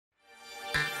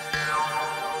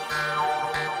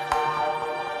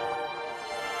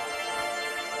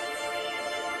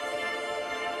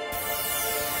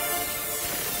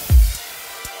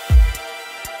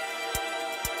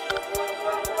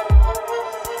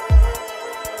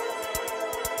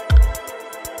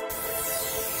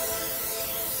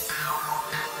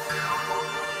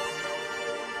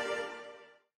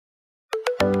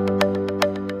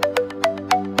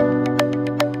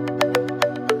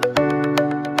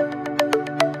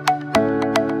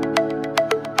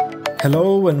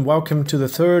Hello and welcome to the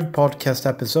third podcast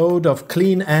episode of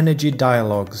Clean Energy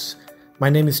Dialogues. My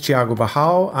name is Thiago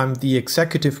Barral. I'm the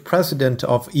Executive President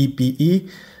of EPE,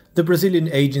 the Brazilian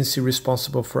agency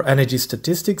responsible for energy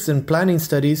statistics and planning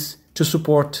studies to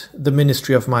support the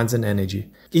Ministry of Mines and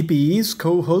Energy. EPE is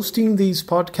co-hosting these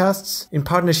podcasts in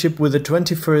partnership with the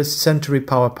 21st Century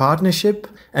Power Partnership,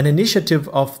 an initiative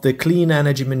of the Clean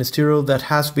Energy Ministerial that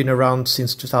has been around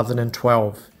since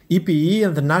 2012. EPE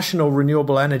and the National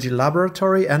Renewable Energy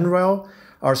Laboratory, NREL,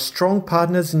 are strong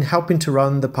partners in helping to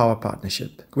run the Power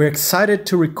Partnership. We're excited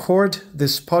to record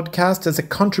this podcast as a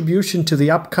contribution to the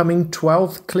upcoming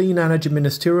 12th Clean Energy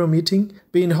Ministerial meeting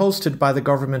being hosted by the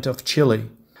government of Chile.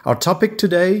 Our topic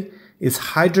today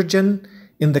is hydrogen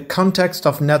in the context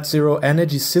of net zero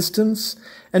energy systems,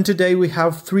 and today we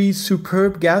have three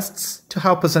superb guests to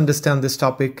help us understand this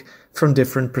topic from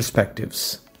different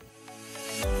perspectives.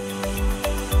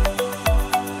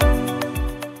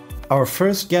 Our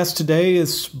first guest today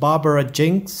is Barbara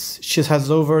Jinks. She has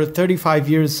over 35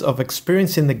 years of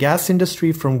experience in the gas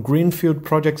industry, from greenfield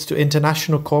projects to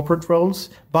international corporate roles.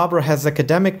 Barbara has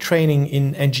academic training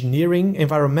in engineering,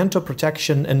 environmental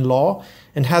protection and law,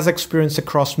 and has experience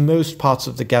across most parts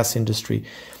of the gas industry.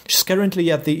 She's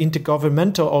currently at the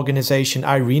intergovernmental organization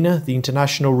IRENA, the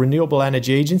International Renewable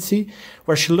Energy Agency,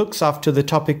 where she looks after the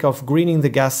topic of greening the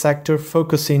gas sector,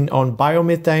 focusing on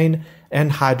biomethane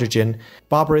and hydrogen.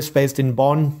 Barbara is based in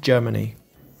Bonn, Germany.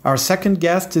 Our second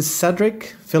guest is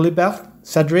Cedric Philibert.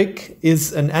 Cedric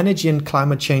is an energy and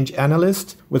climate change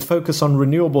analyst with focus on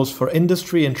renewables for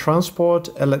industry and transport,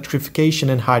 electrification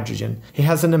and hydrogen. He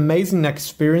has an amazing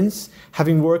experience,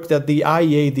 having worked at the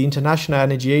IEA, the International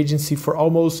Energy Agency, for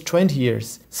almost 20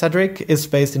 years. Cedric is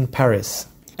based in Paris.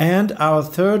 And our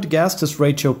third guest is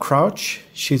Rachel Crouch.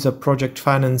 She's a project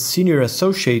finance senior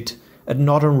associate at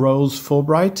Northern Rose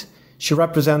Fulbright. She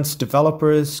represents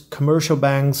developers, commercial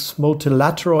banks,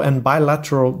 multilateral and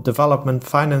bilateral development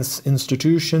finance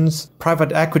institutions,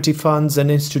 private equity funds,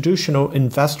 and institutional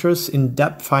investors in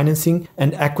debt financing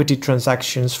and equity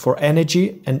transactions for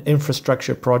energy and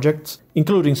infrastructure projects,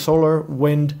 including solar,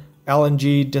 wind,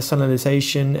 LNG,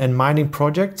 desalination, and mining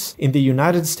projects in the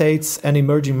United States and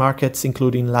emerging markets,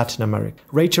 including Latin America.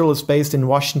 Rachel is based in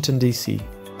Washington, D.C.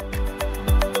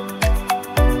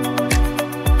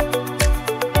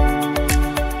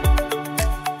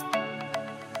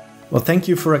 Well, thank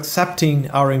you for accepting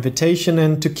our invitation.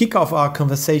 And to kick off our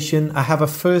conversation, I have a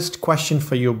first question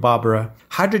for you, Barbara.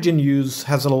 Hydrogen use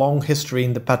has a long history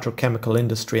in the petrochemical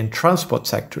industry and transport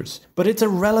sectors, but it's a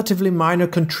relatively minor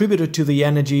contributor to the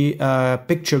energy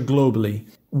picture globally.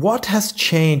 What has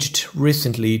changed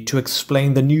recently to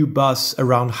explain the new buzz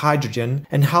around hydrogen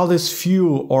and how this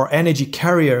fuel or energy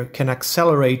carrier can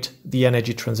accelerate the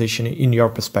energy transition in your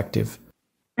perspective?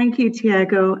 Thank you,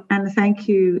 Thiago, and thank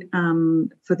you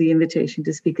for the invitation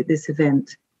to speak at this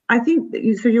event. I think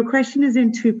so. Your question is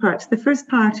in two parts. The first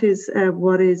part is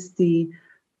what is the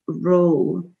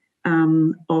role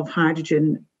of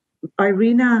hydrogen?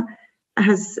 IRENA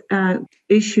has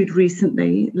issued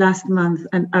recently, last month,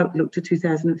 an outlook to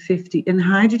 2050, and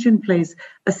hydrogen plays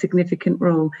a significant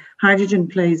role. Hydrogen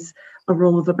plays a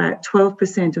role of about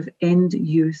 12% of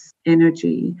end-use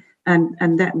energy.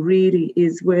 And that really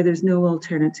is where there's no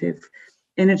alternative.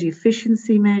 Energy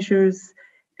efficiency measures,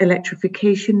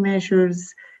 electrification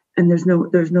measures, and there's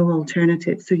no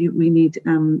alternative. So we need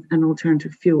an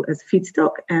alternative fuel as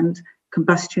feedstock and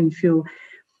combustion fuel.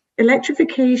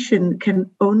 Electrification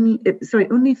only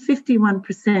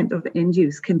 51% of end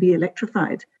use can be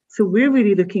electrified. So we're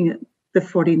really looking at the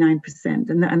 49%,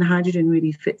 and hydrogen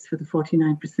really fits for the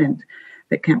 49%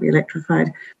 that can't be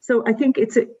electrified. So I think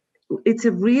it's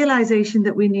a realization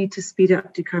that we need to speed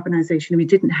up decarbonization. We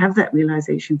didn't have that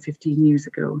realization 15 years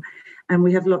ago. And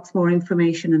we have lots more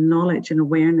information and knowledge and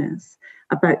awareness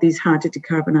about these hard to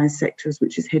decarbonize sectors,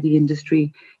 which is heavy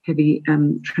industry, heavy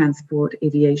transport,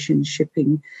 aviation,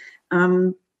 shipping.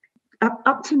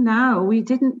 Up to now, we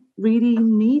didn't really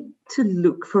need to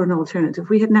look for an alternative.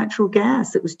 We had natural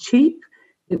gas. It was cheap.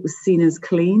 It was seen as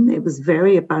clean. It was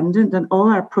very abundant, and all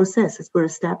our processes were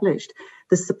established.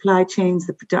 The supply chains,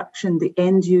 the production, the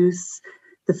end use,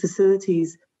 the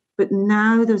facilities. But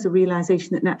now there's a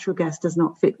realization that natural gas does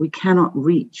not fit. We cannot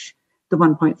reach the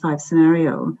 1.5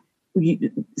 scenario,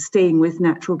 staying with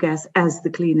natural gas as the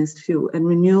cleanest fuel. And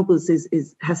renewables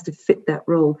has to fit that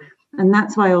role. And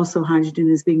that's why also hydrogen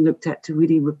is being looked at to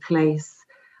really replace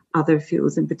other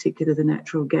fuels, in particular the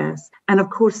natural gas. And of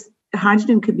course,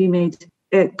 hydrogen could be made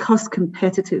cost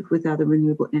competitive with other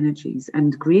renewable energies,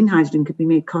 and green hydrogen could be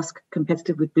made cost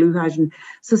competitive with blue hydrogen.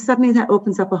 So suddenly that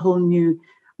opens up a whole new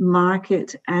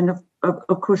market. And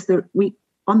of course,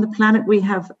 on the planet, we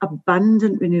have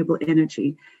abundant renewable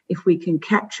energy. If we can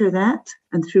capture that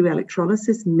and through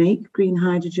electrolysis make green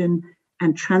hydrogen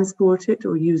and transport it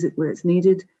or use it where it's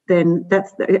needed, then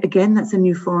that's a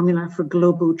new formula for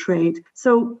global trade.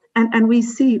 So, and we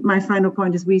see, my final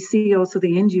point is we see also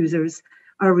the end users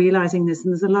are realizing this,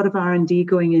 and there's a lot of R&D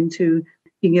going into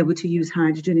being able to use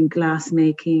hydrogen in glass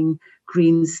making,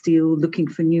 green steel, looking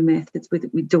for new methods with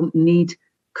it. We don't need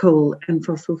coal and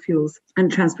fossil fuels,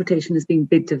 and transportation has been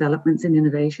big developments in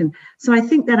innovation. So I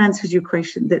think that answers your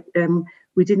question, that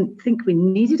we didn't think we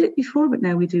needed it before, but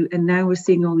now we do. And now we're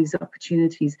seeing all these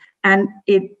opportunities. And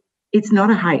it's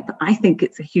not a hype. I think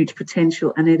it's a huge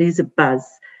potential, and it is a buzz.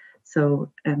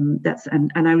 So and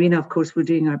Irina, of course, we're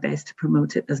doing our best to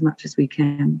promote it as much as we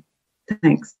can.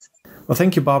 Thanks. Well,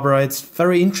 thank you, Barbara. It's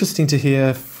very interesting to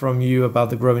hear from you about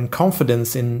the growing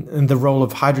confidence in the role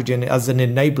of hydrogen as an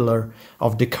enabler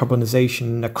of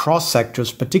decarbonization across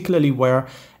sectors, particularly where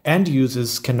end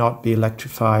users cannot be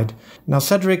electrified. Now,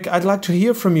 Cedric, I'd like to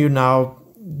hear from you now.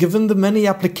 Given the many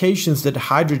applications that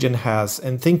hydrogen has,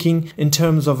 and thinking in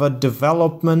terms of a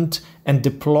development and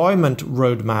deployment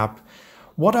roadmap,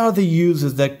 what are the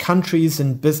uses that countries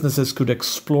and businesses could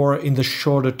explore in the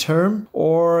shorter term?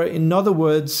 Or in other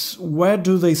words, where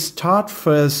do they start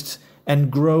first and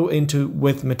grow into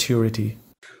with maturity?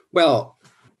 Well,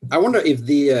 I wonder if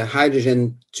the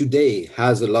hydrogen today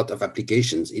has a lot of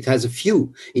applications. It has a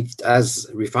few. It has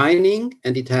refining,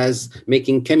 and it has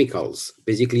making chemicals,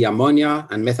 basically ammonia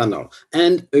and methanol,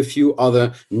 and a few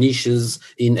other niches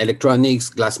in electronics,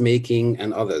 glass making,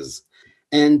 and others.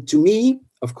 And to me,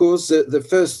 of course, the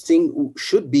first thing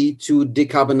should be to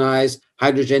decarbonize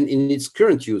hydrogen in its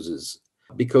current uses,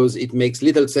 because it makes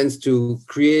little sense to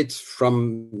create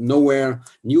from nowhere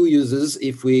new uses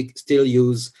if we still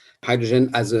use hydrogen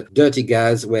as a dirty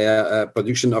gas, where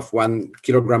production of 1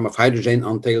 kilogram of hydrogen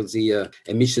entails the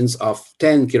emissions of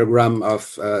 10 kilogram of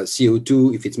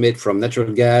CO2 if it's made from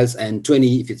natural gas, and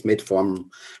 20 if it's made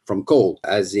from coal,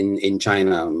 as in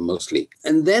China mostly.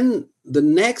 And then the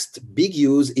next big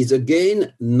use is,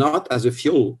 again, not as a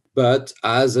fuel, but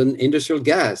as an industrial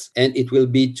gas. And it will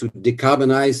be to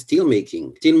decarbonize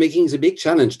steelmaking. Steelmaking is a big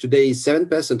challenge. Today is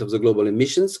 7% of the global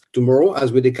emissions. Tomorrow,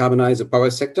 as we decarbonize the power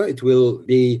sector, it will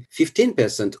be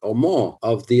 15% or more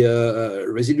of the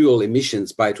residual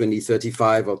emissions by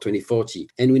 2035 or 2040.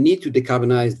 And we need to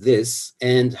decarbonize this.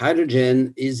 And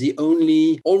hydrogen is the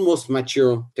only almost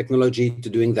mature technology to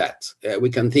doing that. We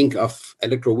can think of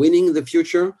electrowinning in the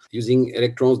future, using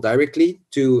electrons directly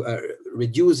to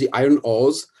reduce the iron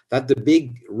ores. That the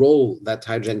big role that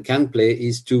hydrogen can play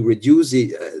is to reduce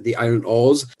the iron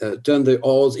ores, turn the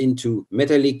ores into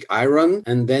metallic iron,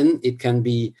 and then it can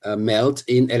be melted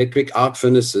in electric arc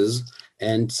furnaces,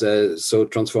 and so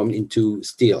transformed into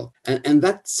steel. And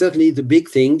that's certainly the big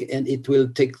thing, and it will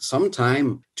take some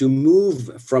time to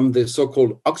move from the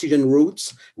so-called oxygen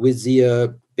routes with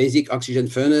the basic oxygen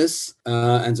furnace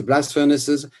and the blast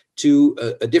furnaces to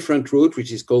a different route,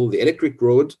 which is called the electric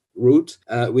route,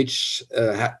 which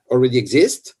already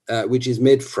exists, which is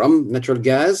made from natural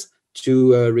gas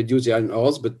to reduce the iron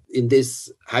ores. But in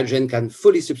this, hydrogen can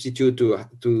fully substitute to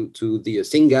the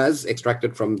syngas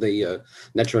extracted from the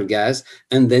natural gas,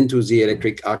 and then to the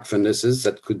electric arc furnaces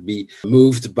that could be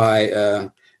moved by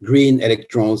green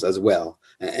electrons as well.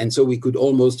 And so we could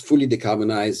almost fully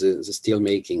decarbonize the steel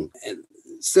making. And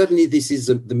certainly, this is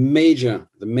the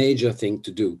major thing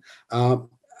to do.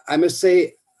 I must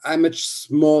say, I'm much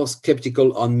more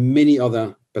skeptical on many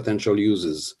other potential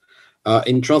uses.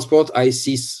 In transport, I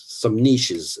see some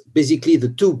niches. Basically, the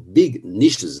two big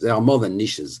niches, there are more than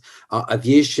niches, are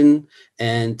aviation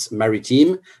and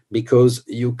maritime, because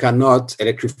you cannot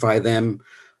electrify them.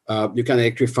 You can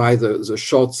electrify the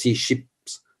short sea ships,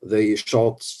 the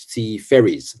short sea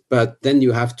ferries, but then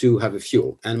you have to have a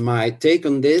fuel. And my take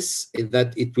on this is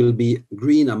that it will be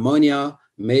green ammonia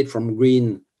made from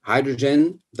green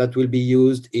hydrogen that will be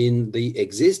used in the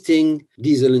existing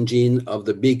diesel engine of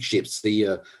the big ships,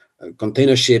 the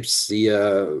container ships,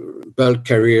 the bulk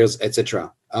carriers,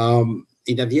 etc. In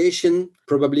aviation,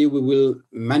 probably we will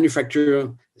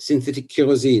manufacture synthetic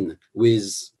kerosene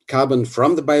with carbon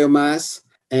from the biomass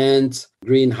and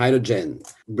green hydrogen.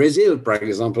 Brazil, for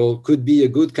example, could be a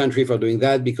good country for doing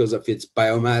that because of its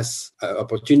biomass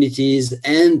opportunities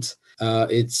and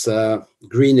its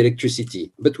green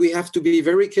electricity. But we have to be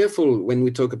very careful when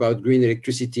we talk about green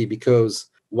electricity, because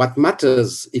what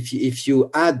matters if you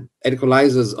add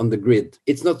electrolyzers on the grid,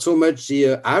 it's not so much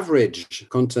the average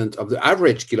content of the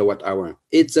average kilowatt hour.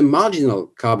 It's a marginal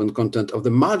carbon content of the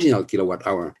marginal kilowatt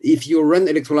hour. If you run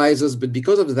electrolyzers, but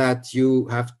because of that, you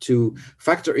have to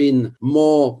factor in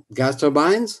more gas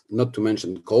turbines, not to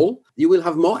mention coal, you will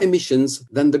have more emissions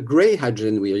than the gray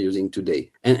hydrogen we are using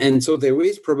today. And so there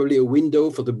is probably a window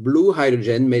for the blue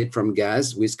hydrogen made from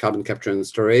gas with carbon capture and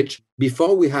storage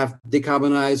before we have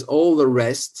decarbonized all the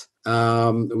rest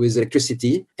with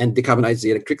electricity and decarbonize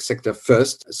the electric sector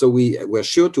first. So we're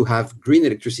sure to have green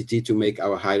electricity to make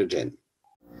our hydrogen.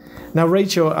 Now,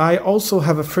 Rachel, I also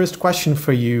have a first question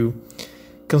for you.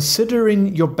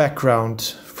 Considering your background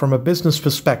from a business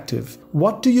perspective,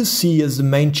 what do you see as the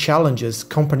main challenges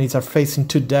companies are facing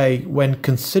today when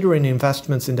considering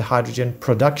investments in the hydrogen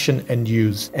production and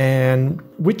use? And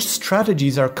which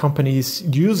strategies are companies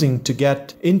using to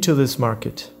get into this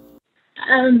market?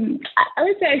 I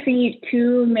would say I see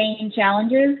two main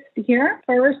challenges here.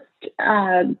 First,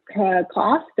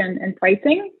 cost and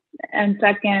pricing, and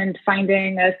second,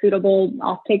 finding a suitable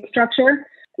offtake structure.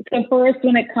 So first,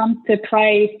 when it comes to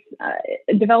price,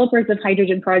 developers of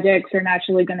hydrogen projects are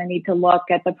naturally going to need to look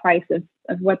at the price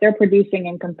of what they're producing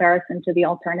in comparison to the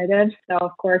alternatives. So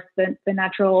of course, the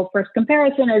natural first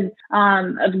comparison is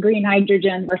of green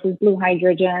hydrogen versus blue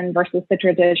hydrogen versus the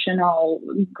traditional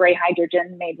gray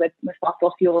hydrogen made with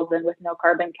fossil fuels and with no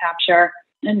carbon capture.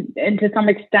 And to some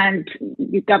extent,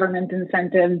 government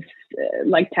incentives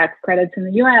like tax credits in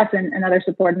the US and other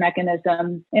support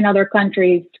mechanisms in other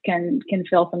countries can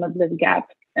fill some of this gap,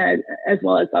 as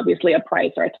well as obviously a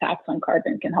price or a tax on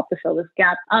carbon can help to fill this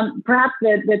gap. Perhaps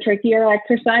the trickier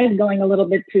exercise, going a little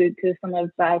bit to some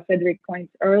of Cedric's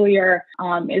points earlier,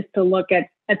 is to look at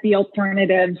the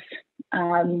alternatives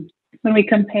when we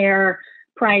compare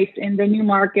price in the new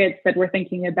markets that we're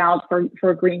thinking about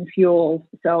for green fuels.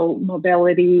 So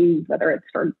mobility, whether it's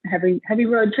for heavy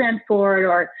road transport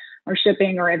or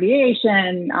shipping or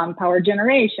aviation, power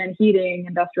generation, heating,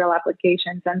 industrial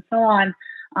applications, and so on.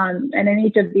 And in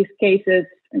each of these cases,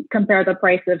 compare the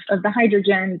price of the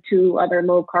hydrogen to other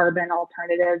low carbon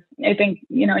alternatives. I think,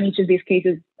 in each of these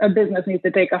cases, a business needs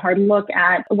to take a hard look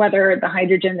at whether the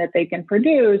hydrogen that they can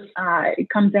produce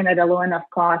comes in at a low enough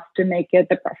cost to make it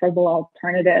the preferable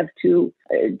alternative to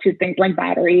things like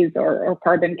batteries or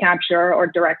carbon capture or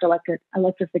direct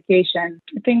electrification.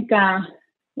 I think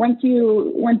once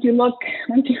you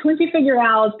figure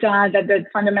out that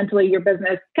fundamentally your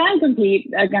business can compete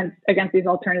against these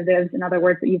alternatives, in other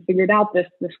words, that you've figured out this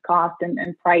cost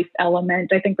and price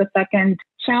element, I think the second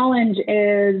challenge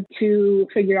is to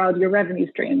figure out your revenue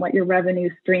stream, what your revenue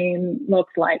stream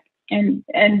looks like. And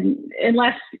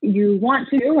unless you want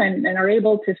to and are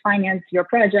able to finance your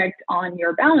project on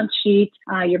your balance sheet,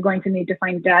 you're going to need to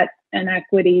find debt and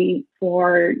equity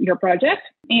for your project.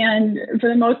 And for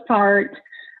the most part,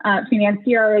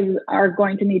 financiers are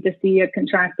going to need to see a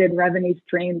contracted revenue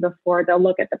stream before they'll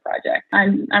look at the project.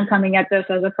 I'm coming at this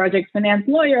as a project finance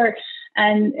lawyer,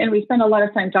 and we spend a lot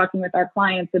of time talking with our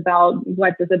clients about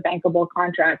what does a bankable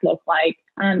contract look like.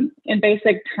 In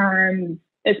basic terms,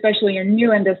 especially in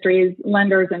new industries,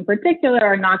 lenders in particular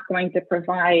are not going to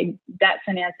provide debt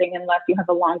financing unless you have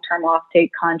a long-term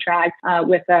offtake contract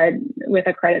with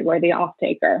a credit-worthy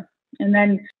offtaker. And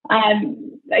then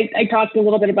I talked a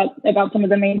little bit about some of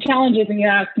the main challenges, and you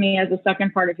asked me as a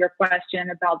second part of your question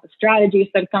about the strategies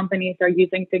that companies are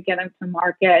using to get into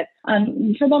market.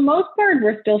 For the most part,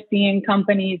 we're still seeing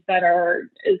companies that are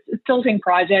still seeing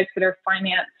projects that are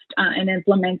financed and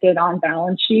implemented on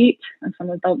balance sheet, and some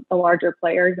of the larger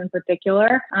players in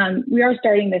particular. We are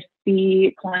starting to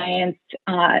see clients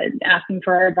asking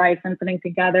for our advice on putting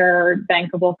together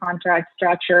bankable contract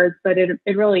structures, but it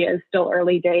really is still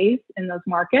early days in those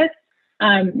markets.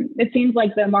 It seems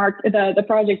like the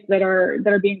projects that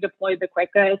are being deployed the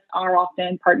quickest are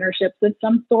often partnerships of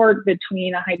some sort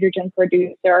between a hydrogen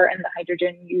producer and the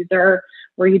hydrogen user,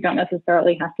 where you don't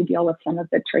necessarily have to deal with some of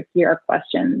the trickier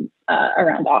questions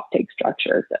around offtake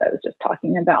structures that I was just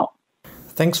talking about.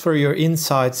 Thanks for your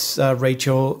insights,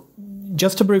 Rachel.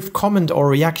 Just a brief comment or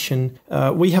reaction.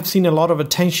 We have seen a lot of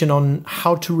attention on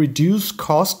how to reduce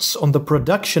costs on the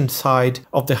production side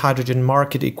of the hydrogen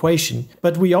market equation.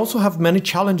 But we also have many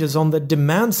challenges on the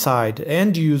demand side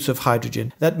and use of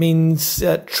hydrogen. That means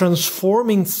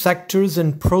transforming sectors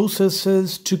and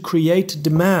processes to create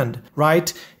demand,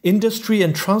 right? Industry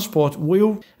and transport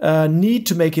will need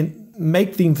to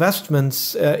make the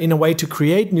investments in a way to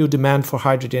create new demand for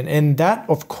hydrogen. And that,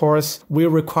 of course, will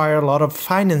require a lot of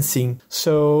financing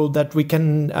so that we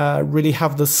can really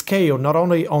have the scale, not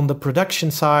only on the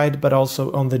production side, but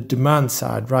also on the demand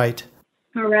side, right?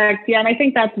 Correct. Yeah, and I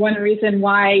think that's one reason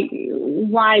why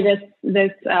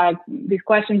these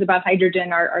questions about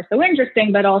hydrogen are so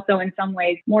interesting, but also in some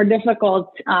ways more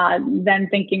difficult than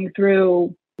thinking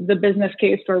through the business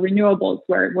case for renewables,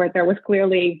 where there was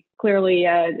clearly clearly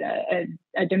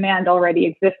a demand already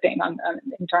existing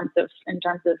in terms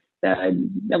of the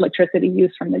electricity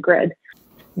use from the grid.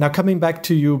 Now, coming back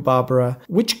to you, Barbara,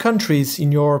 which countries,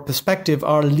 in your perspective,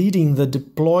 are leading the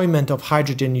deployment of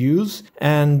hydrogen use?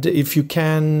 And if you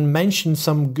can mention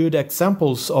some good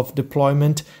examples of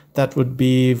deployment, that would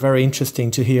be very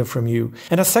interesting to hear from you.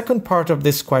 And a second part of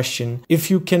this question, if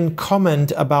you can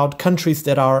comment about countries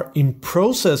that are in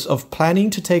process of planning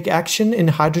to take action in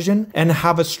hydrogen and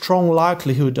have a strong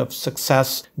likelihood of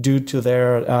success due to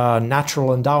their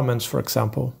natural endowments, for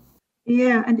example.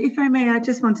 Yeah, and if I may, I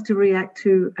just wanted to react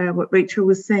to what Rachel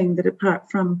was saying, that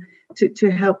apart from to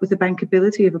help with the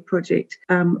bankability of a project,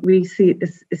 we see it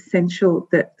as essential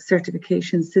that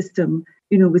certification system,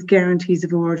 with guarantees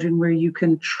of origin where you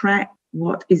can track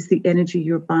what is the energy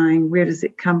you're buying, where does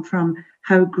it come from,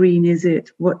 how green is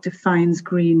it, what defines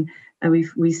green. And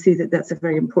we see that that's a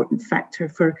very important factor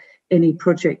for any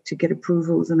project to get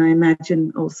approvals, and I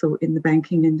imagine also in the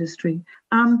banking industry.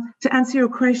 To answer your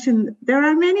question, there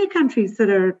are many countries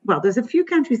there's a few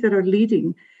countries that are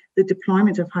leading the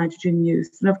deployment of hydrogen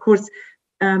use. And of course,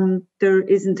 there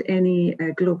isn't any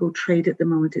global trade at the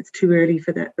moment. It's too early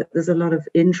for that, but there's a lot of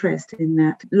interest in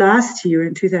that. Last year,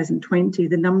 in 2020,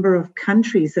 the number of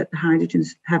countries that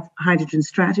have hydrogen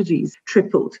strategies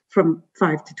tripled from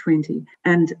 5 to 20.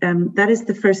 And that is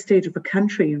the first stage of a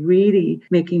country really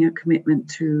making a commitment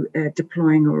to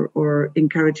deploying or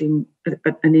encouraging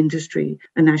an industry,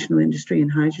 a national industry in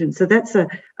hydrogen. So that's a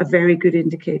very good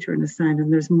indicator and a sign.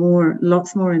 And there's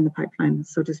lots more in the pipeline,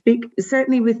 so to speak.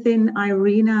 Certainly within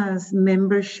IRENA's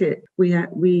membership, we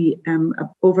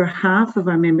over half of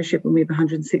our membership, and we have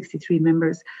 163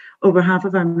 members, over half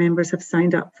of our members have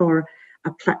signed up for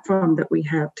a platform that we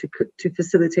have to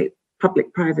facilitate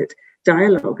public-private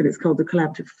dialogue, and it's called the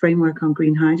Collaborative Framework on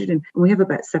Green Hydrogen. And we have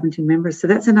about 70 members. So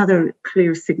that's another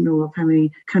clear signal of how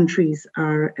many countries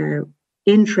are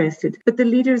interested. But the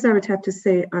leaders, I would have to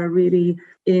say, are really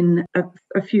in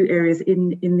a few areas.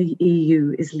 In the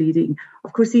EU is leading.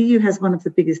 Of course, the EU has one of the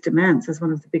biggest demands, has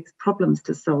one of the biggest problems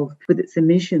to solve with its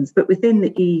emissions. But within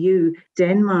the EU,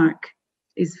 Denmark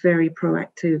is very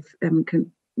proactive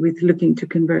with looking to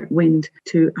convert wind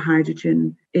to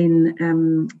hydrogen.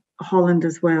 In Holland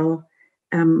as well,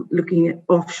 looking at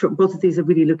offshore. Both of these are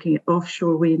really looking at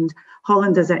offshore wind.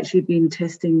 Holland has actually been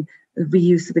testing the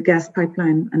reuse of the gas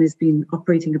pipeline and has been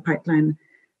operating a pipeline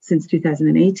since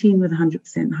 2018 with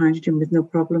 100% hydrogen with no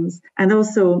problems. And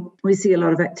also we see a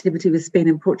lot of activity with Spain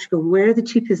and Portugal, where the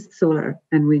cheapest solar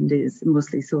and wind is,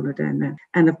 mostly solar down there.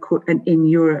 And of course, and in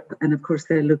Europe, and of course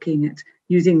they're looking at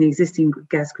using the existing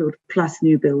gas grid plus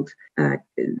new build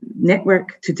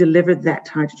network to deliver that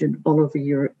hydrogen all over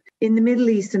Europe. In the Middle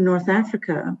East and North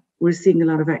Africa, we're seeing a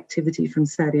lot of activity from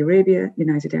Saudi Arabia,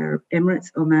 United Arab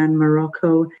Emirates, Oman,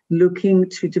 Morocco, looking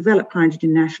to develop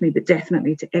hydrogen nationally, but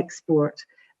definitely to export.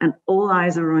 And all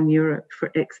eyes are on Europe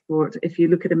for export. If you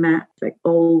look at a map, like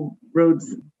all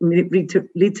roads lead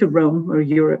to Rome or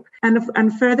Europe.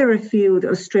 And further afield,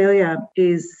 Australia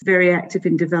is very active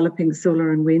in developing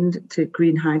solar and wind to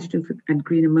green hydrogen and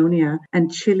green ammonia.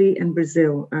 And Chile and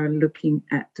Brazil are looking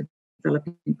at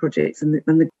developing projects, and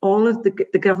all of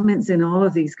the governments in all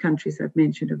of these countries I've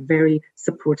mentioned are very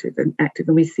supportive and active,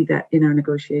 and we see that in our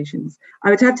negotiations.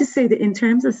 I would have to say that in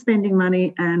terms of spending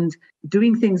money and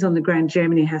doing things on the ground,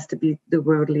 Germany has to be the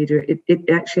world leader. It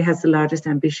actually has the largest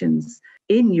ambitions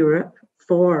in Europe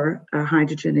for a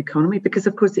hydrogen economy, because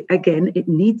of course, again, it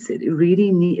needs it. It really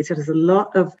needs it. It has a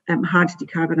lot of hard to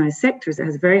decarbonize sectors. It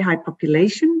has a very high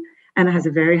population, and it has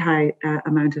a very high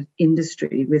amount of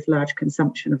industry with large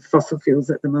consumption of fossil fuels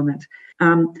at the moment.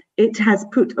 It has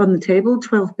put on the table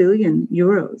 12 billion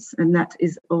euros, and that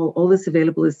is all this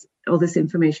available is all this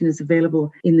information is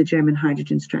available in the German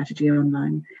hydrogen strategy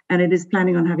online. And it is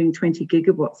planning on having 20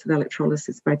 gigawatts of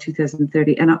electrolysis by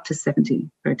 2030 and up to 70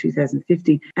 by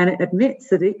 2050. And it admits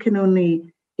that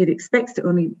it expects to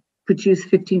only produce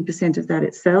 15% of that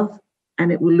itself,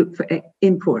 and it will look for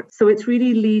imports. So it's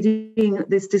really leading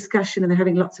this discussion, and they're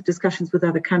having lots of discussions with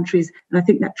other countries. And I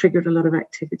think that triggered a lot of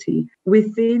activity.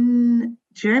 Within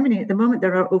Germany, at the moment,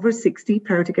 there are over 60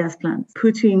 power-to-gas plants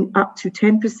putting up to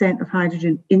 10% of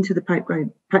hydrogen into the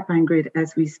pipeline grid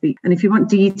as we speak. And if you want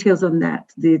details on that,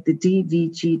 the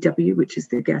DVGW, which is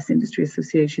the Gas Industry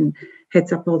Association,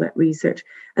 heads up all that research.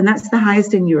 And that's the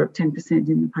highest in Europe, 10%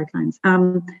 in the pipelines.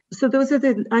 So those are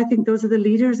the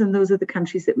leaders, and those are the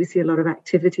countries that we see a lot of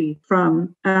activity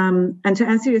from. And to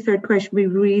answer your third question, we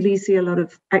really see a lot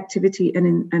of activity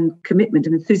and commitment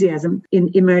and enthusiasm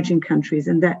in emerging countries.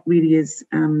 And that really is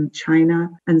China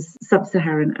and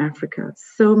sub-Saharan Africa.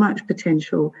 So much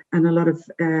potential and a lot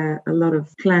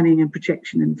of planning and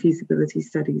projection and feasibility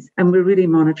studies. And we're really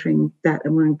monitoring that,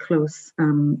 and we're in close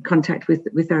contact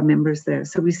with our members there.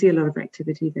 So we see a lot of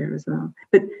activity there as well.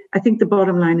 But I think the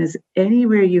bottom line is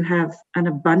anywhere you have an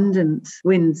abundant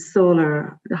wind,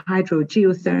 solar, hydro,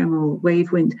 geothermal,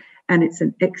 wave wind, and it's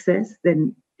an excess,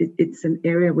 then it's an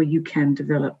area where you can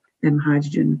develop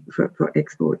hydrogen for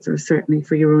exports, or certainly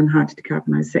for your own hard to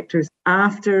decarbonize sectors.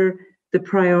 After the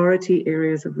priority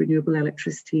areas of renewable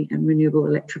electricity and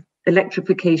renewable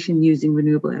electrification using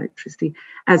renewable electricity,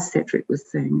 as Cedric was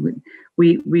saying,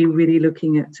 we're really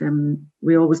looking at,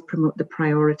 we always promote the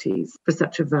priorities for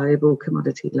such a valuable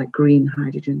commodity like green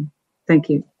hydrogen. Thank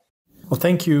you. Well,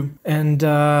 thank you. And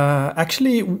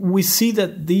actually, we see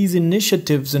that these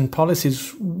initiatives and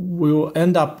policies will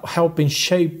end up helping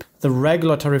shape the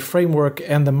regulatory framework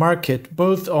and the market,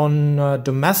 both on a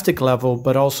domestic level,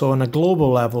 but also on a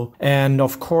global level. And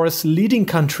of course, leading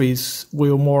countries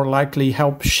will more likely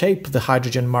help shape the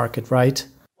hydrogen market, right?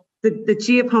 The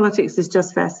geopolitics is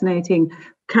just fascinating.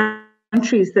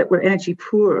 Countries that were energy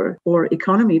poor or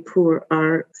economy poor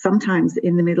are sometimes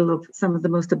in the middle of some of the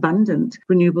most abundant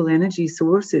renewable energy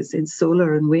sources in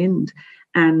solar and wind.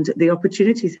 And the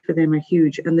opportunities for them are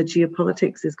huge. And the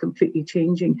geopolitics is completely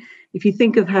changing. If you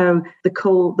think of how the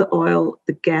coal, the oil,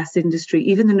 the gas industry,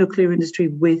 even the nuclear industry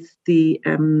with the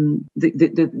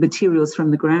materials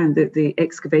from the ground, the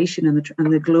excavation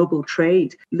and the global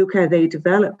trade, look how they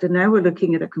developed. And now we're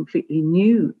looking at a completely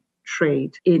new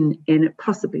trade in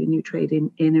possibly a new trade in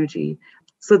energy.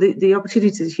 So the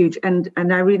opportunity is huge. And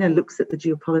Irina looks at the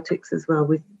geopolitics as well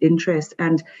with interest,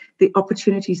 and the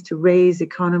opportunities to raise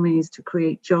economies, to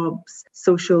create jobs,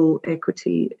 social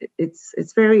equity. It's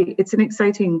an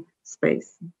exciting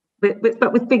space,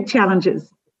 but with big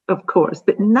challenges, of course,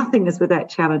 but nothing is without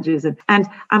challenges. And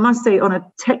I must say, on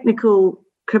a technical,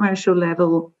 commercial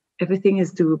level, everything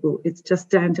is doable. It's just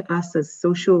down to us as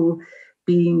social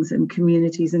beings and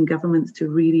communities and governments to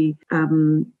really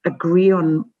agree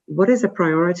on what is a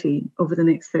priority over the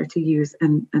next 30 years,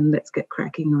 and let's get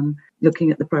cracking on looking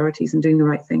at the priorities and doing the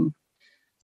right thing.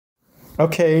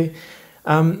 Okay.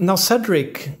 Now,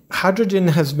 Cedric, hydrogen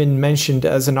has been mentioned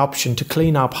as an option to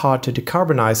clean up hard to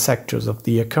decarbonize sectors of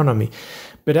the economy.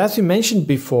 But as you mentioned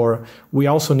before, we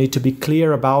also need to be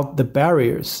clear about the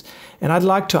barriers. And I'd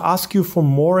like to ask you for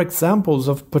more examples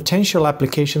of potential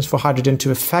applications for hydrogen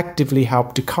to effectively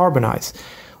help decarbonize.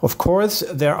 Of course,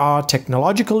 there are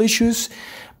technological issues,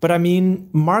 but I mean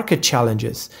market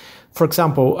challenges. For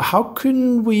example, how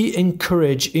can we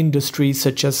encourage industries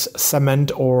such as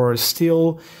cement or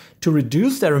steel to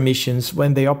reduce their emissions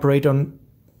when they operate on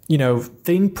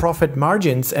thin profit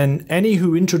margins, and any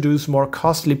who introduce more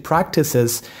costly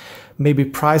practices may be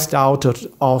priced out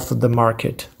of the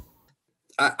market?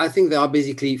 I think there are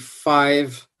basically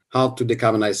 5 hard to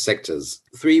decarbonize sectors.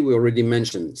 3 we already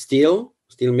mentioned: steel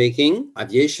making,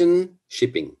 aviation,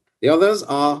 shipping. The others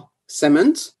are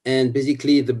cement, and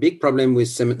basically the big problem with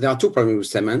cement, there are 2 problems with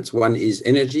cement. One is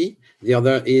energy, the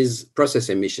other is process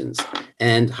emissions.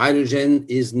 And hydrogen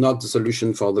is not the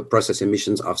solution for the process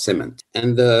emissions of cement.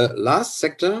 And the last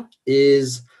sector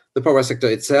is the power sector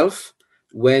itself.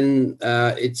 When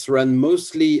it's run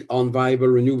mostly on viable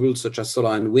renewables such as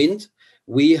solar and wind,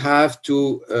 we have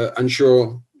to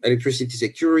ensure electricity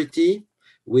security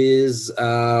with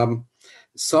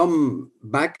some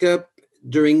backup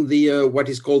during the what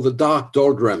is called the dark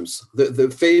doldrums, the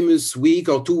famous week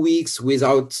or 2 weeks with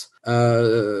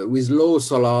low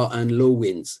solar and low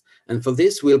winds. And for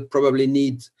this, we'll probably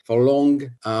need for long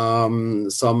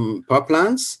some power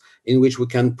plants in which we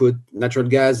can put natural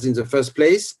gas in the first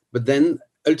place. But then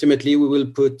ultimately, we will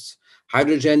put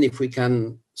hydrogen if we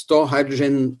can store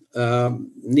hydrogen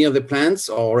near the plants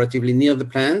or relatively near the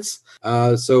plants.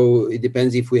 So it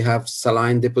depends if we have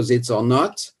saline deposits or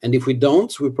not. And if we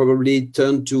don't, we probably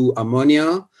turn to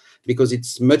ammonia, because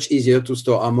it's much easier to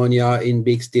store ammonia in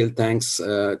big steel tanks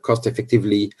cost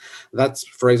effectively. That's,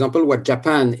 for example, what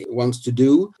Japan wants to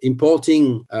do,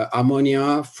 importing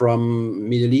ammonia from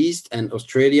Middle East and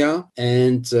Australia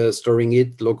and storing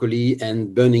it locally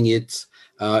and burning it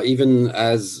even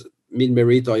as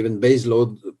mid-merit or even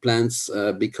baseload plants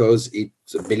because it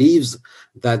believes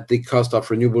that the cost of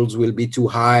renewables will be too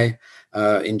high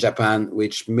in Japan,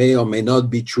 which may or may not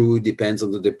be true, depends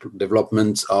on the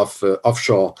development of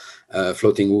offshore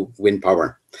floating wind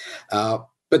power.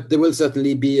 But there will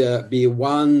certainly be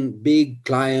one big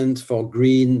client for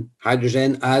green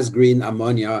hydrogen as green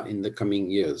ammonia in the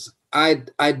coming years.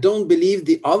 I don't believe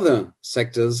the other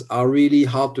sectors are really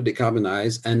hard to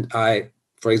decarbonize, and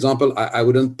for example, I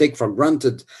wouldn't take for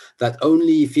granted that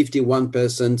only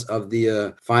 51% of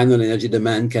the final energy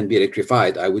demand can be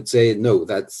electrified. I would say, no,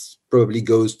 that's probably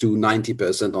goes to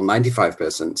 90% or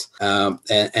 95%.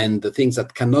 And the things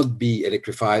that cannot be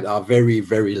electrified are very,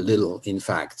 very little, in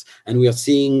fact. And we are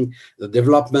seeing the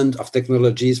development of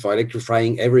technologies for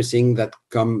electrifying everything that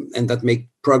come and that make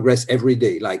progress every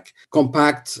day, like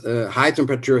compact high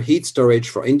temperature heat storage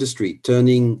for industry,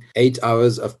 turning 8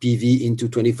 hours of PV into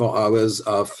 24 hours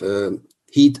of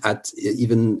heat at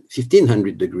even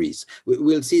 1500 degrees.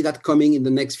 We'll see that coming in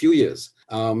the next few years.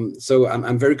 So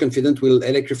I'm very confident we'll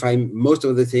electrify most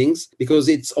of the things because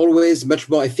it's always much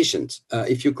more efficient.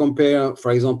 If you compare,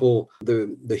 for example,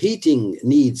 the heating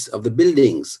needs of the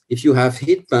buildings, if you have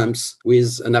heat pumps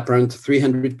with an apparent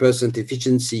 300%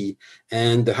 efficiency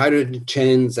and the hydrogen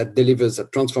chains that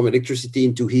transform electricity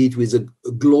into heat with a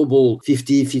global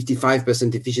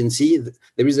 55% efficiency,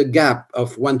 there is a gap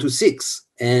of 1 to 6.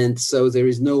 And so there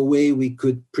is no way we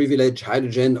could privilege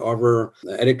hydrogen over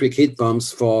electric heat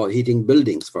pumps for heating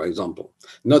buildings, for example,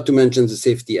 not to mention the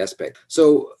safety aspect.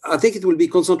 So I think it will be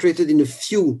concentrated in a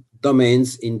few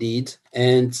domains indeed.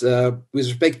 And with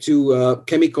respect to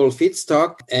chemical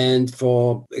feedstock and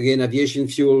for, again, aviation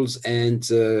fuels and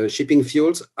shipping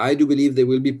fuels, I do believe they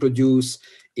will be produced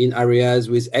in areas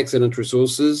with excellent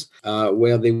resources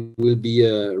where they will be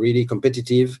really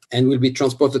competitive and will be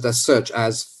transported as such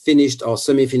as finished or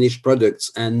semi-finished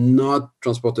products and not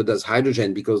transported as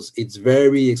hydrogen because it's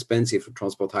very expensive to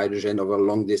transport hydrogen over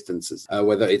long distances,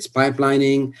 whether it's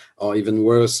pipelining or even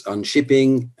worse on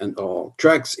shipping or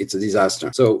trucks, it's a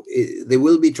disaster. So they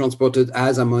will be transported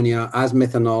as ammonia, as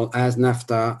methanol, as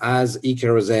naphtha, as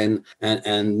e-kerosene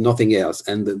and nothing else.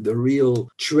 And the real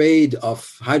trade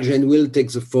of hydrogen will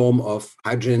take the form of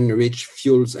hydrogen-rich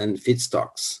fuels and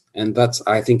feedstocks. And that's,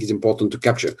 I think, is important to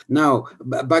capture. Now,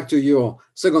 back to your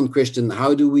second question,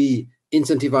 how do we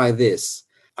incentivize this?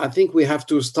 I think we have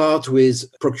to start with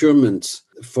procurement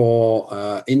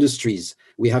for industries.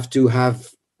 We have to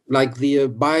have like the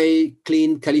Buy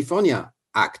Clean California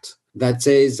Act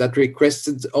that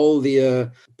requested all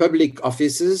the public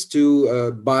offices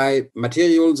to buy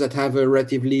materials that have a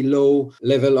relatively low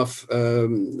level of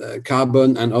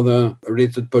carbon and other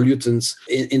related pollutants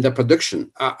in their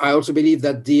production. I also believe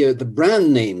that the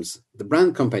brand names, the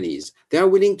brand companies, they are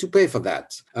willing to pay for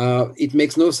that. It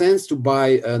makes no sense to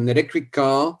buy an electric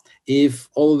car if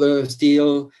all the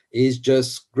steel is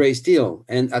just gray steel.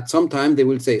 And at some time they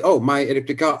will say, oh, my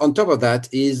electric car on top of that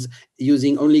is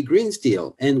using only green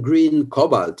steel and green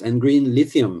cobalt and green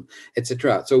lithium,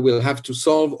 etc. So we'll have to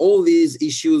solve all these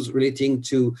issues relating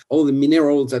to all the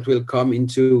minerals that will come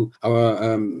into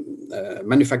our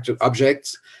manufactured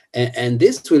objects. And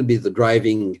this will be the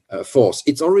driving force.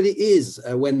 It already is.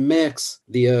 When Maersk,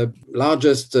 the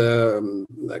largest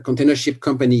container ship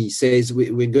company, says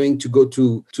we're going to go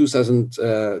to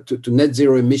to net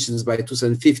zero emissions by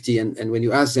 2050, and when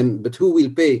you ask them, but who will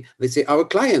pay? They say our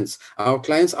clients. Our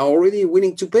clients are already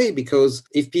willing to pay because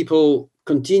if people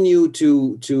continue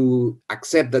to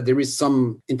accept that there is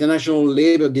some international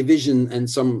labor division and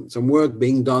some work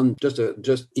being done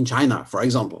just in China, for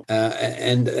example,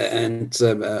 and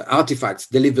artifacts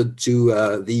delivered to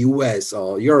the US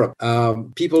or Europe,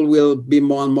 people will be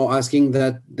more and more asking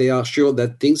that they are sure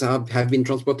that things have been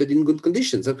transported in good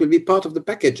conditions. That will be part of the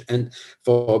package. And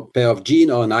for a pair of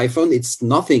jeans or an iPhone, it's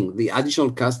nothing. The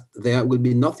additional cost there will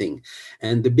be nothing.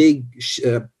 And the big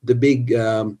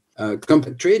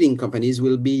trading companies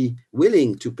will be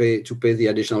willing to pay the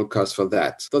additional cost for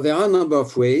that. So there are a number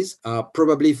of ways.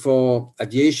 Probably for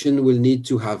aviation, we'll need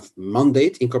to have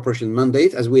incorporation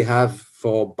mandate, as we have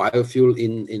for biofuel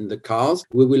in the cars.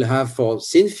 We will have for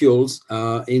synfuels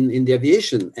in the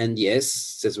aviation. And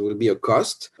yes, there will be a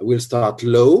cost. We'll start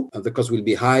low. The cost will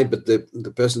be high, but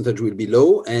the percentage will be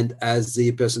low. And as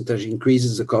the percentage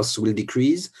increases, the costs will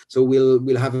decrease. So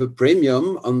we'll have a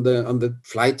premium on the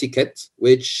flight ticket,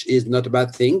 which is not a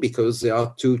bad thing because they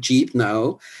are too cheap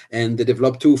now and they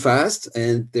develop too fast.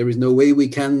 And there is no way we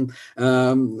can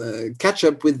catch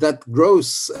up with that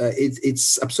growth.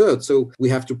 It's absurd. So we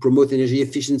have to promote energy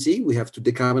efficiency, we have to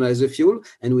decarbonize the fuel,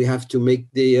 and we have to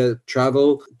make the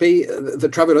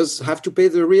travelers have to pay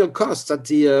the real costs that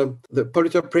the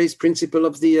polluter pays principle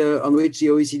of on which the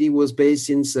OECD was based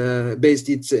its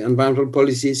environmental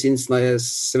policy since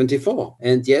 1974.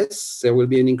 And yes, there will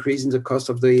be an increase in the cost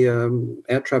of the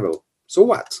air travel. So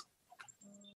what?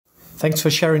 Thanks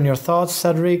for sharing your thoughts,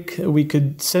 Cedric. We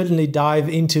could certainly dive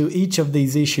into each of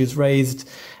these issues raised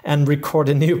and record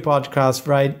a new podcast,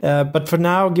 right? But for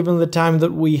now, given the time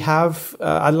that we have,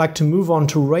 I'd like to move on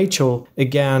to Rachel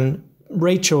again.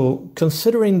 Rachel,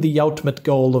 considering the ultimate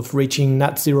goal of reaching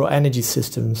net zero energy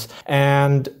systems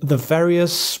and the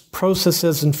various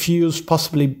processes and fuels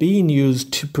possibly being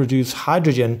used to produce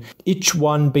hydrogen, each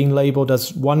one being labeled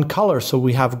as one color. So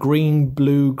we have green,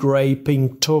 blue, gray,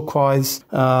 pink, turquoise,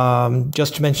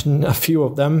 just to mention a few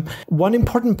of them. One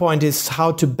important point is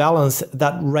how to balance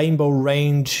that rainbow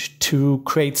range to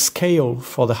create scale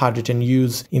for the hydrogen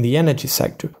use in the energy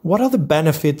sector. What are the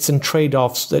benefits and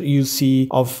trade-offs that you see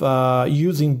of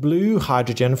using blue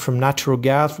hydrogen from natural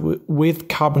gas with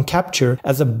carbon capture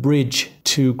as a bridge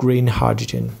to green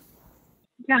hydrogen?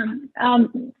 Yeah.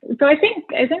 So I think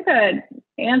the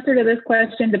answer to this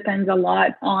question depends a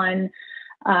lot on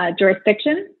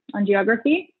jurisdiction, on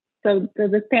geography. So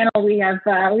this panel, we have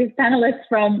panelists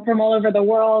from all over the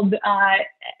world,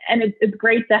 and it's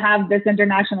great to have this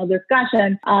international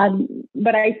discussion.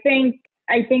 But I think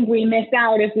we miss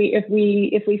out if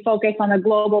we focus on a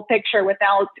global picture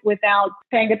without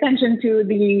paying attention to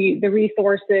the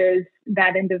resources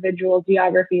that individual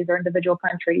geographies or individual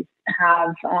countries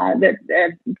have that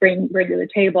bring to the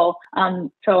table.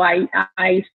 So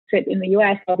I sit in the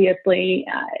U.S. obviously,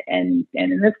 and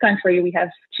in this country we have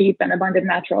cheap and abundant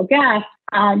natural gas,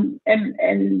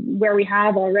 and where we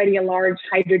have already a large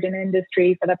hydrogen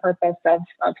industry for the purpose of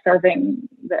serving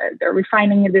the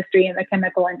refining industry and the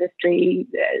chemical industry,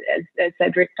 as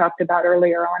Cedric talked about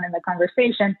earlier on in the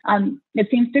conversation. It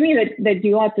seems to me that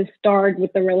you ought to start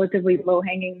with the relatively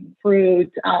low-hanging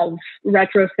fruit of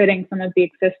retrofitting some of the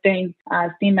existing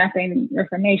steam methane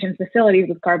reformation facilities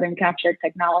with carbon capture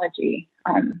technology.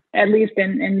 At least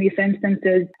in these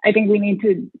instances, I think we need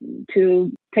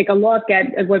to take a look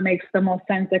at what makes the most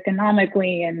sense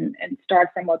economically and start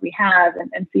from what we have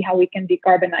and see how we can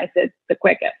decarbonize it the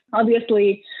quickest.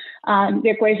 Obviously, the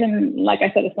equation, like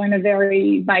I said, is going to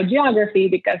vary by geography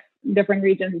because different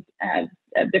regions have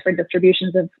different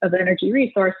distributions of energy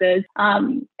resources.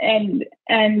 And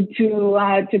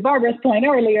to Barbara's point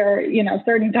earlier,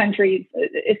 certain countries,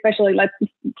 especially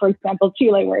for example,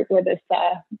 Chile, where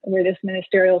this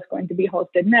ministerial is going to be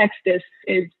hosted next,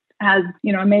 has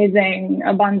amazing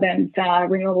abundant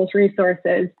renewables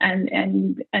resources,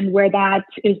 and where that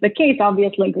is the case,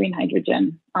 obviously green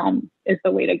hydrogen is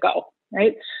the way to go,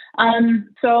 right?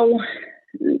 So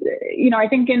I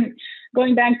think in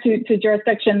going back to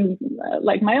jurisdictions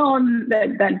like my own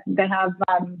that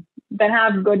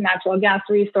have good natural gas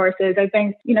resources, I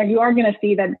think you are going to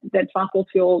see that fossil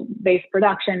fuel based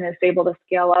production is able to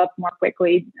scale up more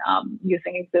quickly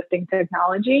using existing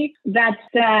technology. That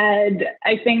said,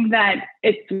 I think that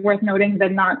it's worth noting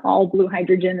that not all blue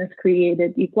hydrogen is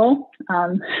created equal.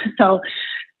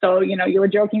 So you were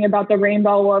joking about the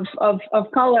rainbow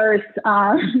of colors,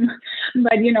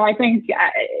 but I think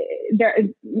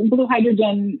blue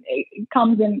hydrogen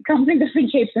comes in different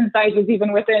shapes and sizes,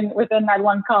 even within that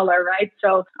one color, right?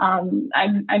 So I'm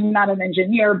not an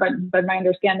engineer, but my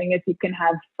understanding is you can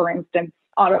have, for instance,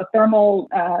 autothermal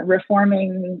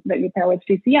reforming that you pair with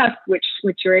CCS, which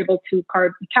you're able to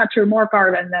capture more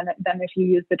carbon than if you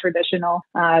use the traditional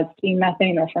steam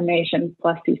methane reformation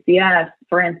plus CCS,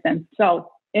 for instance. So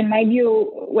in my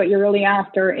view, what you're really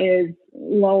after is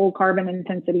low carbon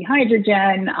intensity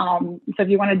hydrogen. So if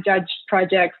you want to judge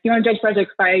projects,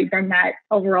 by their net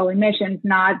overall emissions,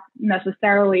 not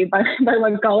necessarily by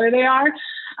what color they are.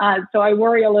 So I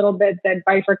worry a little bit that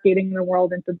bifurcating the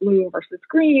world into blue versus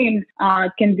green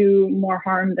can do more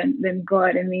harm than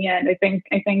good in the end. I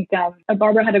think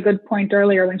Barbara had a good point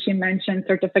earlier when she mentioned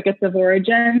certificates of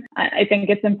origin. I think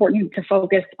it's important to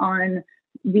focus on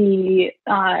the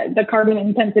carbon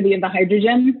intensity of the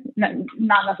hydrogen,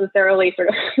 not necessarily sort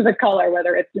of the color,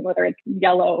 whether it's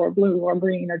yellow or blue or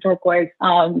green or turquoise.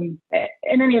 In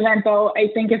any event, though, I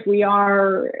think if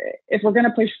we're going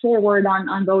to push forward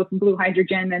on both blue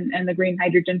hydrogen and the green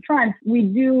hydrogen front, we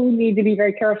do need to be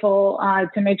very careful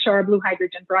to make sure our blue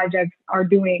hydrogen projects are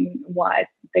doing what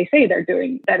they say they're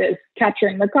doing, that is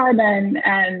capturing the carbon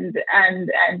and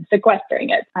sequestering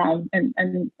it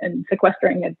and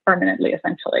sequestering it permanently,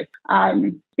 essentially.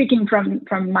 Speaking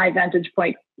from my vantage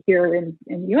point here in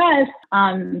the U.S.,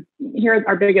 here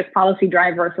our biggest policy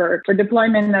driver for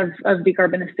deployment of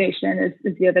decarbonization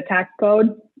is via the tax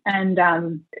code. And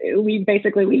we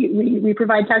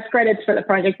provide tax credits for the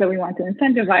projects that we want to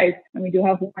incentivize, and we do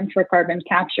have one for carbon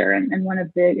capture. And one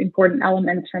of the important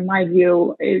elements, from my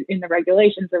view, in the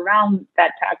regulations around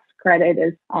that tax credit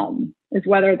is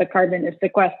whether the carbon is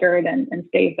sequestered and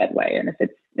stays that way. And if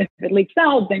it leaks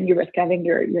out, then you risk having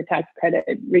your tax credit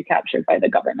recaptured by the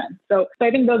government. So I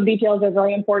think those details are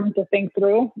very important to think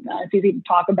through. It's easy to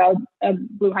talk about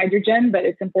blue hydrogen, but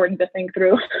it's important to think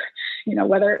through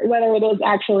whether it is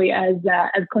actually as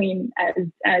clean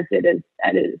as it is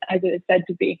said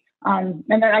to be. And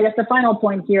then I guess the final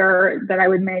point here that I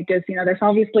would make is, there's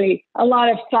obviously a lot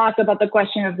of talk about the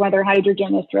question of whether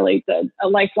hydrogen is really a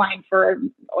lifeline for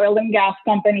oil and gas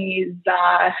companies,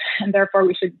 and therefore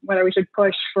whether we should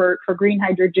push for green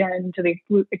hydrogen to the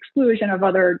exclusion of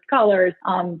other colors.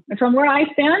 And from where I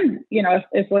stand,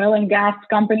 if oil and gas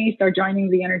companies are joining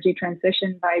the energy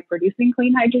transition by producing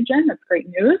clean hydrogen, that's great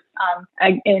news.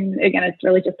 And again, it's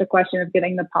really just a question of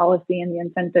getting the policy and the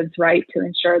incentives right to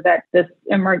ensure that this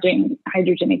emerging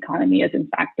hydrogen economy is in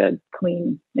fact a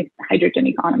clean hydrogen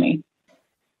economy.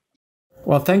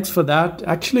 Well, thanks for that.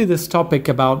 Actually, this topic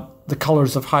about the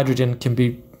colors of hydrogen can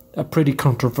be pretty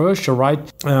controversial,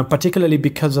 right? Particularly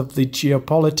because of the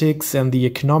geopolitics and the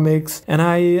economics. And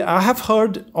I have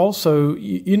heard also,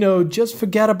 just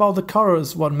forget about the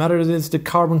colors. What matters is the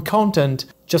carbon content.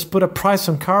 Just put a price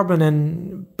on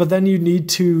carbon, but then you need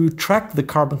to track the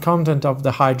carbon content of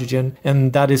the hydrogen.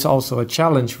 And that is also a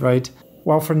challenge, right?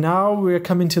 Well, for now, we're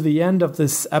coming to the end of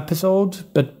this episode.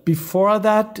 But before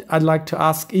that, I'd like to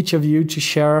ask each of you to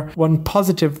share one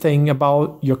positive thing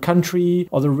about your country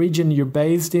or the region you're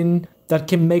based in that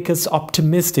can make us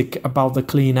optimistic about the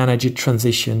clean energy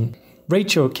transition.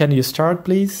 Rachel, can you start,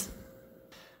 please?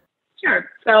 Sure.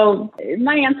 So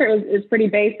my answer is pretty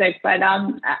basic, but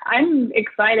I'm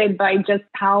excited by just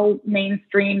how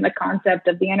mainstream the concept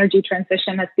of the energy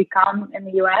transition has become in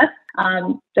the U.S.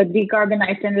 That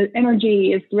decarbonized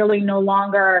energy is really no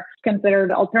longer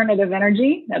considered alternative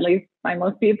energy, at least by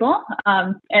most people.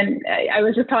 And I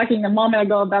was just talking a moment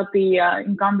ago about the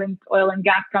incumbent oil and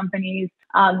gas companies.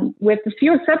 With a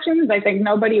few exceptions, I think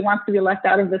nobody wants to be left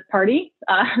out of this party.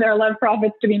 There are a lot of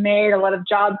profits to be made, a lot of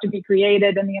jobs to be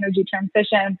created in the energy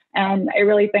transition. And I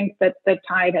really think that the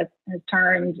tide has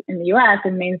turned in the U.S.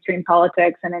 in mainstream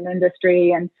politics and in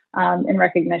industry and in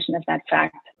recognition of that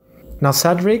fact. Now,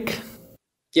 Cedric?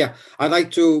 Yeah, I'd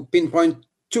like to pinpoint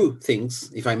two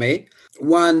things, if I may.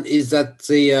 One is that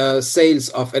the sales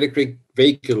of electric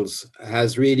vehicles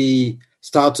has really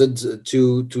started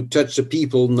to touch the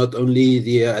people, not only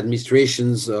the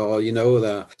administrations or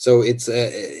so it's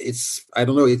I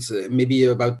don't know, it's maybe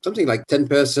about something like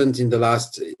 10% in the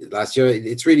last year.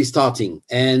 It's really starting.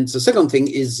 And the second thing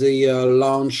is the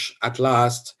launch at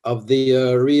last of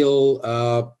the real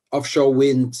offshore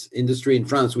wind industry in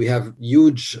France. We have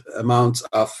huge amounts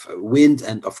of wind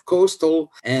and of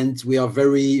coastal, and we are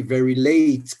very, very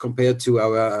late compared to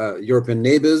our European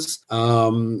neighbors.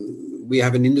 We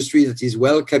have an industry that is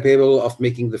well capable of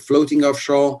making the floating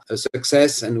offshore a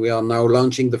success, and we are now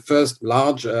launching the first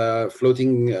large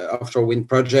floating offshore wind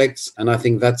projects, and I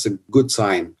think that's a good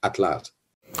sign at last.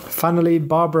 Finally,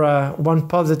 Barbara, one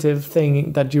positive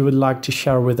thing that you would like to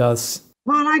share with us.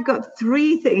 Well, I got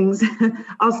three things.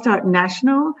 I'll start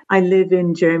national. I live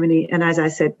in Germany. And as I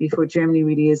said before, Germany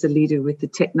really is a leader with the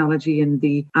technology and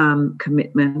the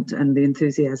commitment and the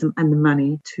enthusiasm and the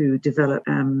money to develop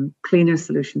cleaner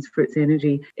solutions for its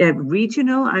energy.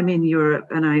 Regional, I'm in Europe,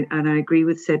 and I agree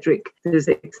with Cedric. There's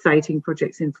exciting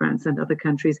projects in France and other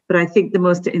countries. But I think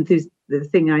the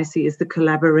thing I see is the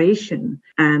collaboration.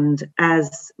 And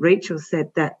as Rachel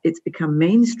said, that it's become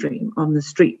mainstream on the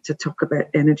street to talk about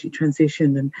energy transition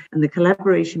and the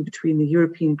collaboration between the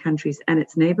European countries and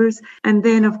its neighbours. And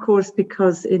then, of course,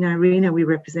 because in IRENA we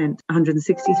represent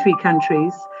 163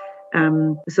 countries,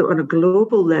 so on a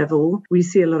global level, we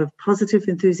see a lot of positive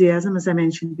enthusiasm, as I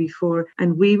mentioned before,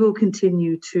 and we will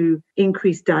continue to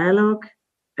increase dialogue,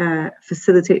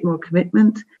 facilitate more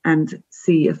commitment, and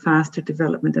see a faster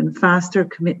development and faster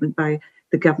commitment by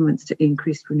the governments to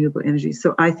increase renewable energy.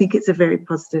 So I think it's a very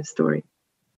positive story.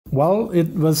 Well,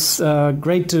 it was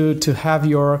great to have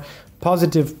your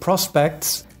positive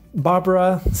prospects.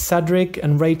 Barbara, Cedric,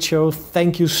 and Rachel,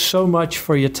 thank you so much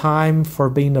for your time, for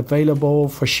being available,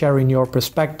 for sharing your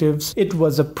perspectives. It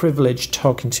was a privilege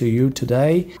talking to you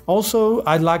today. Also,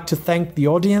 I'd like to thank the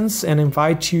audience and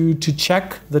invite you to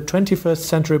check the 21st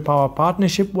Century Power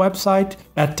Partnership website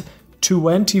at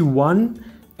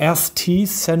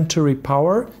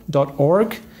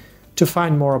 21stcenturypower.org to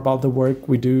find more about the work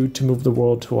we do to move the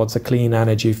world towards a clean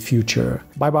energy future.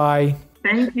 Bye-bye.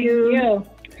 Thank you.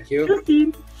 Thank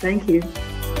you. Thank you.